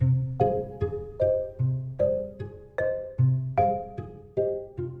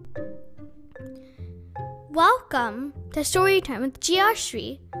Welcome to Storytime with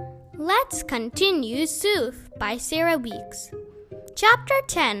Geoshri. Let's continue Soof by Sarah Weeks. Chapter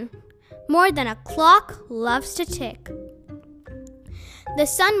 10. More Than a Clock Loves to Tick. The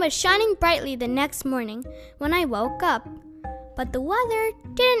sun was shining brightly the next morning when I woke up, but the weather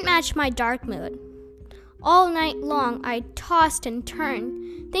didn't match my dark mood. All night long I tossed and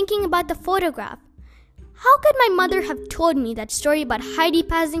turned, thinking about the photograph. How could my mother have told me that story about Heidi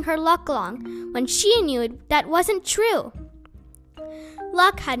passing her luck along when she knew that wasn't true?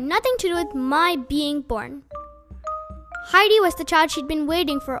 Luck had nothing to do with my being born. Heidi was the child she'd been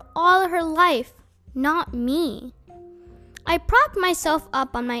waiting for all her life, not me. I propped myself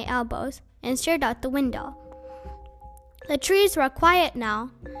up on my elbows and stared out the window. The trees were quiet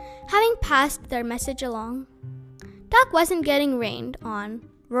now, having passed their message along. Duck wasn't getting rained on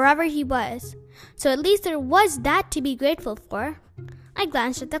wherever he was, so at least there was that to be grateful for. I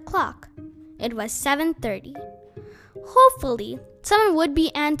glanced at the clock. It was 7:30. Hopefully, someone would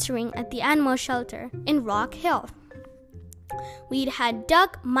be answering at the animal shelter in Rock Hill. We'd had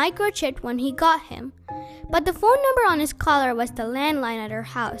Duck microchipped when he got him, but the phone number on his collar was the landline at her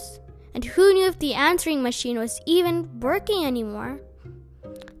house, and who knew if the answering machine was even working anymore?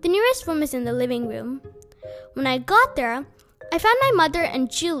 The nearest room is in the living room. When I got there, I found my mother and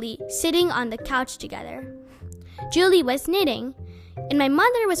Julie sitting on the couch together. Julie was knitting, and my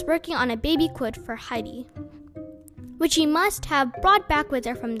mother was working on a baby quilt for Heidi, which she must have brought back with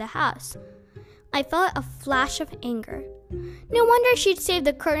her from the house. I felt a flash of anger. No wonder she'd saved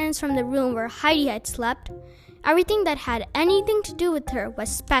the curtains from the room where Heidi had slept. Everything that had anything to do with her was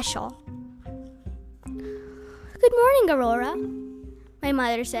special. "Good morning, Aurora," my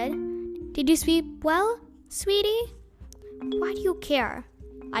mother said. "Did you sleep well, sweetie?" "Why do you care?"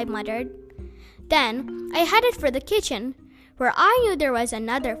 I muttered. Then I headed for the kitchen, where I knew there was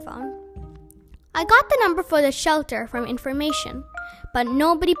another phone. I got the number for the shelter from information, but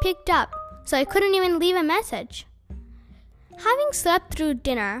nobody picked up, so I couldn't even leave a message. Having slept through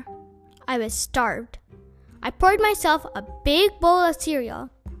dinner, I was starved. I poured myself a big bowl of cereal,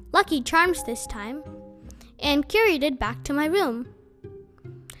 Lucky Charms this time, and carried it back to my room.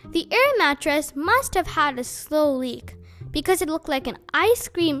 The air mattress must have had a slow leak, because it looked like an ice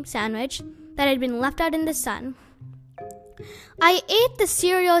cream sandwich that had been left out in the sun. I ate the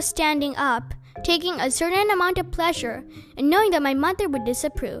cereal standing up, taking a certain amount of pleasure and knowing that my mother would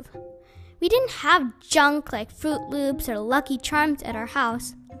disapprove. We didn't have junk like Fruit Loops or Lucky Charms at our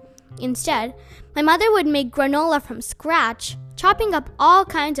house. Instead, my mother would make granola from scratch, chopping up all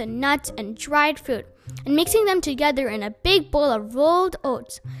kinds of nuts and dried fruit and mixing them together in a big bowl of rolled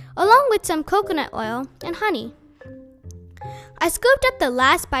oats, along with some coconut oil and honey. I scooped up the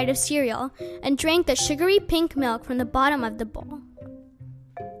last bite of cereal and drank the sugary pink milk from the bottom of the bowl.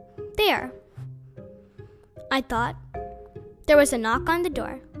 There, I thought. There was a knock on the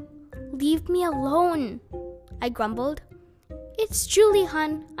door. "Leave me alone," I grumbled. "It's Julie,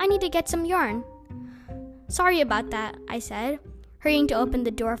 hon. I need to get some yarn." "Sorry about that," I said, hurrying to open the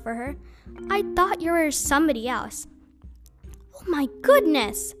door for her. "I thought you were somebody else." "Oh my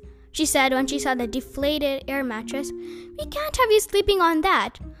goodness," she said when she saw the deflated air mattress. "We can't have you sleeping on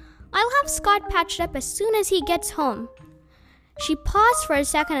that. I'll have Scott patched up as soon as he gets home." She paused for a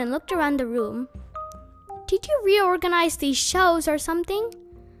second and looked around the room. "Did you reorganize these shelves or something?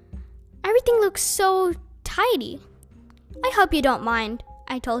 Everything looks so tidy." "I hope you don't mind,"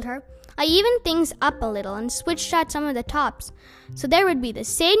 I told her. I evened things up a little and switched out some of the tops, so there would be the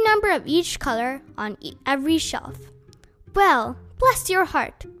same number of each color on every shelf. "Well, bless your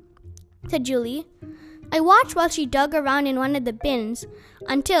heart," said Julie. I watched while she dug around in one of the bins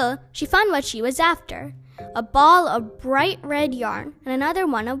until she found what she was after, a ball of bright red yarn and another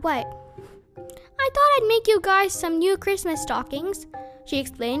one of white. "I thought I'd make you guys some new Christmas stockings," she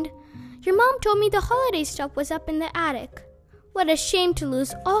explained. "Your mom told me the holiday stuff was up in the attic. What a shame to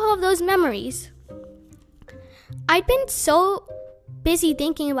lose all of those memories." I'd been so busy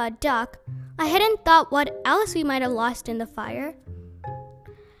thinking about Duck, I hadn't thought what else we might have lost in the fire.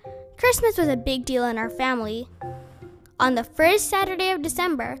 Christmas was a big deal in our family. On the first Saturday of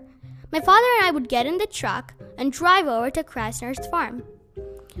December, my father and I would get in the truck and drive over to Krasner's farm.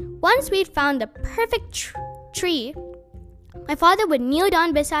 Once we'd found the perfect tree, my father would kneel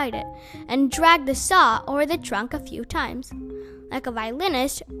down beside it and drag the saw over the trunk a few times, like a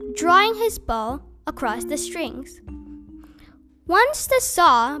violinist drawing his bow across the strings. Once the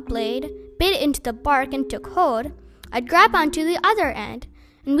saw blade bit into the bark and took hold, I'd grab onto the other end,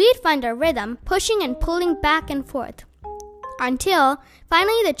 and we'd find a rhythm pushing and pulling back and forth, until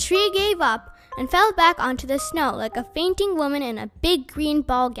finally the tree gave up and fell back onto the snow like a fainting woman in a big green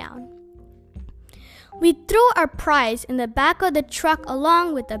ball gown. We threw our prize in the back of the truck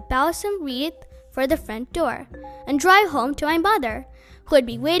along with the balsam wreath for the front door and drive home to my mother, who would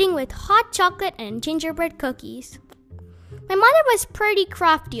be waiting with hot chocolate and gingerbread cookies. My mother was pretty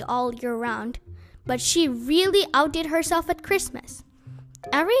crafty all year round, but she really outdid herself at Christmas.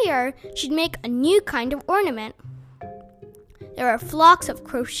 Every year, she'd make a new kind of ornament. There were flocks of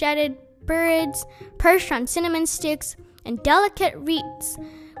crocheted birds perched on cinnamon sticks and delicate wreaths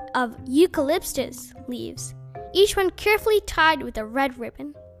of eucalyptus leaves, each one carefully tied with a red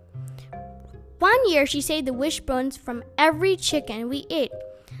ribbon. One year, she saved the wishbones from every chicken we ate,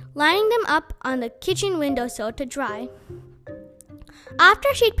 lining them up on the kitchen windowsill to dry.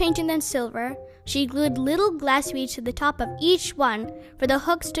 After she'd painted them silver, she glued little glass beads to the top of each one for the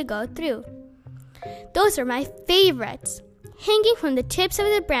hooks to go through. Those are my favorites. Hanging from the tips of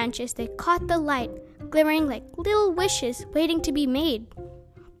the branches, they caught the light, glimmering like little wishes waiting to be made.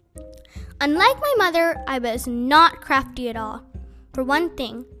 Unlike my mother, I was not crafty at all. For one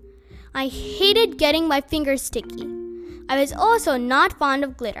thing, I hated getting my fingers sticky. I was also not fond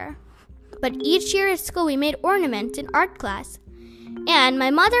of glitter. But each year at school, we made ornaments in art class, and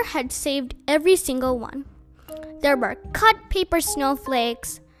my mother had saved every single one. There were cut paper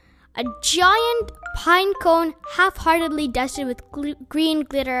snowflakes, a giant pine cone half-heartedly dusted with green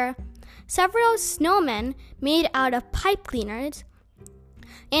glitter, several snowmen made out of pipe cleaners,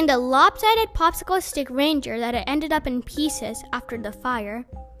 and a lopsided popsicle stick ranger that had ended up in pieces after the fire.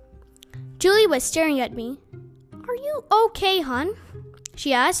 Julie was staring at me. "Are you okay, hon?"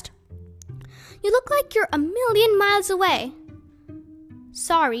 she asked. "You look like you're a million miles away."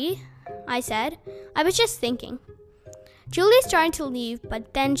 "Sorry," I said. "I was just thinking." Julie started to leave,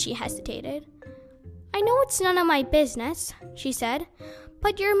 but then she hesitated. "I know it's none of my business," she said,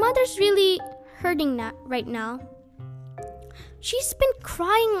 "but your mother's really hurting right now. She's been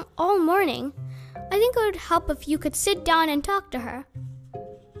crying all morning. I think it would help if you could sit down and talk to her."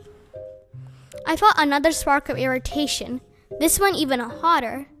 I felt another spark of irritation, this one even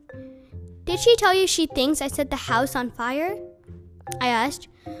hotter. "Did she tell you she thinks I set the house on fire?" I asked.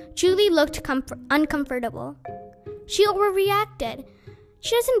 Julie looked uncomfortable. "She overreacted.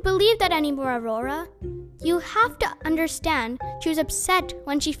 She doesn't believe that anymore, Aurora. You have to understand, she was upset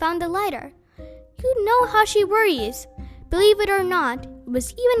when she found the lighter. You know how she worries. Believe it or not, it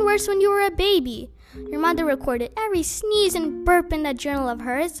was even worse when you were a baby. Your mother recorded every sneeze and burp in that journal of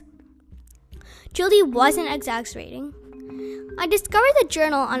hers." Julie wasn't exaggerating. I discovered the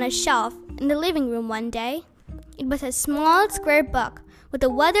journal on a shelf in the living room one day. It was a small square book with a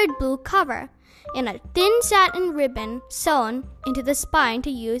weathered blue cover and a thin satin ribbon sewn into the spine to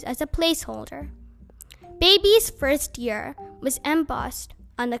use as a placeholder. Baby's first year was embossed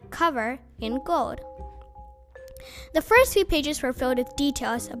on the cover in gold. The first few pages were filled with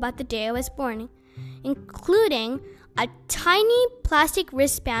details about the day I was born, including a tiny plastic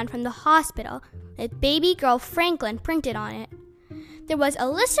wristband from the hospital with baby girl Franklin printed on it. There was a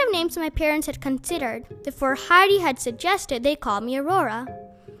list of names my parents had considered before Heidi had suggested they call me Aurora.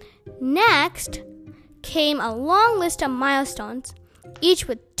 Next came a long list of milestones, each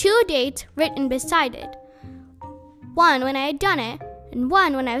with 2 dates written beside it. One when I had done it, and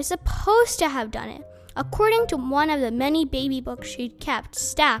one when I was supposed to have done it, according to one of the many baby books she'd kept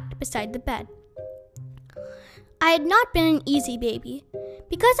stacked beside the bed. I had not been an easy baby.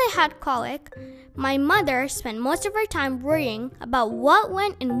 Because I had colic, my mother spent most of her time worrying about what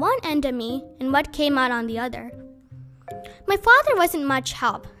went in one end of me and what came out on the other. My father wasn't much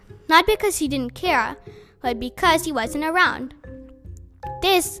help, not because he didn't care, but because he wasn't around.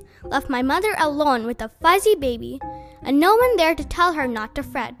 This left my mother alone with a fuzzy baby and no one there to tell her not to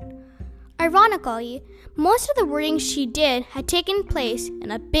fret. Ironically, most of the worrying she did had taken place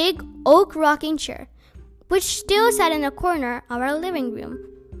in a big oak rocking chair, which still sat in a corner of our living room.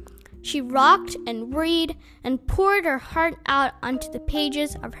 She rocked and worried and poured her heart out onto the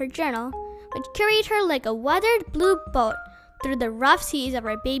pages of her journal, which carried her like a weathered blue boat through the rough seas of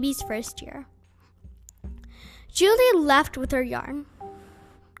our baby's first year. Julie left with her yarn.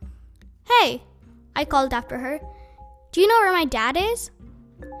 "Hey," I called after her. "Do you know where my dad is?"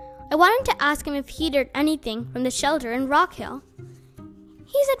 I wanted to ask him if he'd heard anything from the shelter in Rock Hill.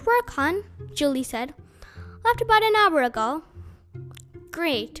 "He's at work, hon," Julie said. "Left about an hour ago."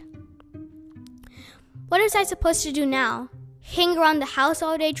 "Great. What was I supposed to do now? Hang around the house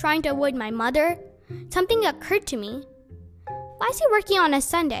all day trying to avoid my mother? Something occurred to me. "Why is he working on a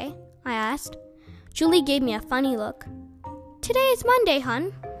Sunday?" I asked. Julie gave me a funny look. "Today is Monday,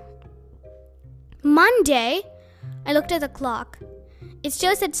 hon." "Monday?" I looked at the clock. It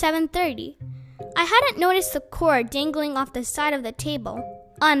still said 7:30. I hadn't noticed the cord dangling off the side of the table,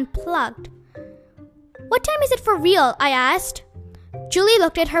 unplugged. What time is it for real? I asked. Julie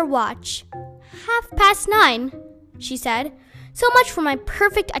looked at her watch. 9:30, she said. So much for my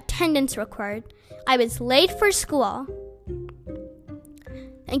perfect attendance record. I was late for school.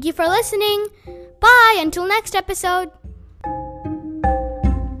 Thank you for listening. Bye until next episode.